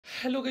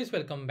Hello guys,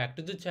 welcome back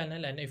to the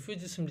channel. And if you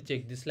just simply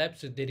check this lab,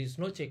 so there is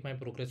no check my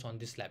progress on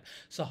this lab.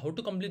 So how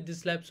to complete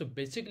this lab? So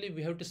basically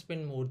we have to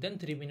spend more than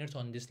 3 minutes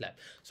on this lab.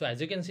 So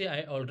as you can see,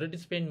 I already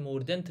spent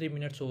more than 3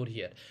 minutes over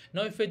here.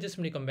 Now if I just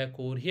simply come back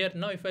over here,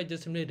 now if I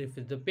just simply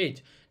refresh the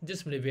page,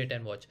 just simply wait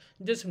and watch,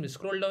 just simply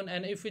scroll down,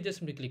 and if you just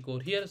simply click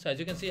over here, so as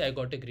you can see, I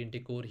got a green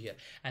tick over here,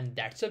 and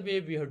that's the way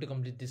we have to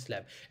complete this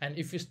lab. And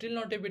if you still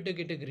not able to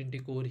get a green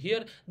tick over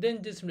here,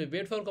 then just simply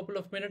wait for a couple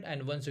of minutes,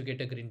 and once you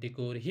get a green tick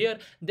over here,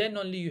 then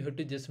only you have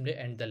to just simply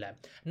end the lab.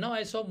 Now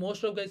I saw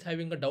most of guys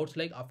having a doubts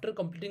like after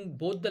completing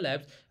both the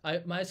labs,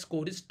 my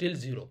score is still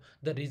 0.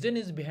 The reason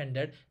is behind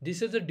that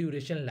this is a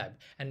duration lab,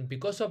 and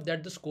because of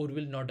that the score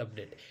will not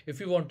update. If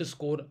you want to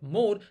score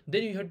more,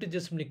 then you have to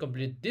just simply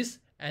complete this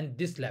and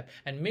this lab,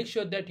 and make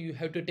sure that you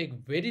have to take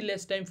very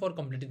less time for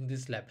completing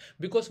this lab,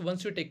 because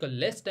once you take a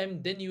less time,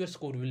 then your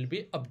score will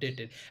be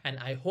updated. And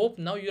I hope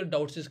now your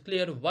doubts is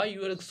clear why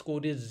your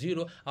score is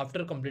 0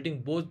 after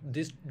completing both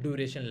this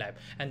duration lab.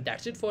 And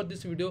that's it for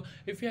this video.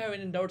 If you have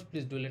any doubts,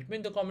 please do let me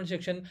in the comment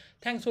section.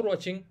 Thanks for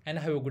watching and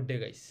have a good day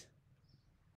guys.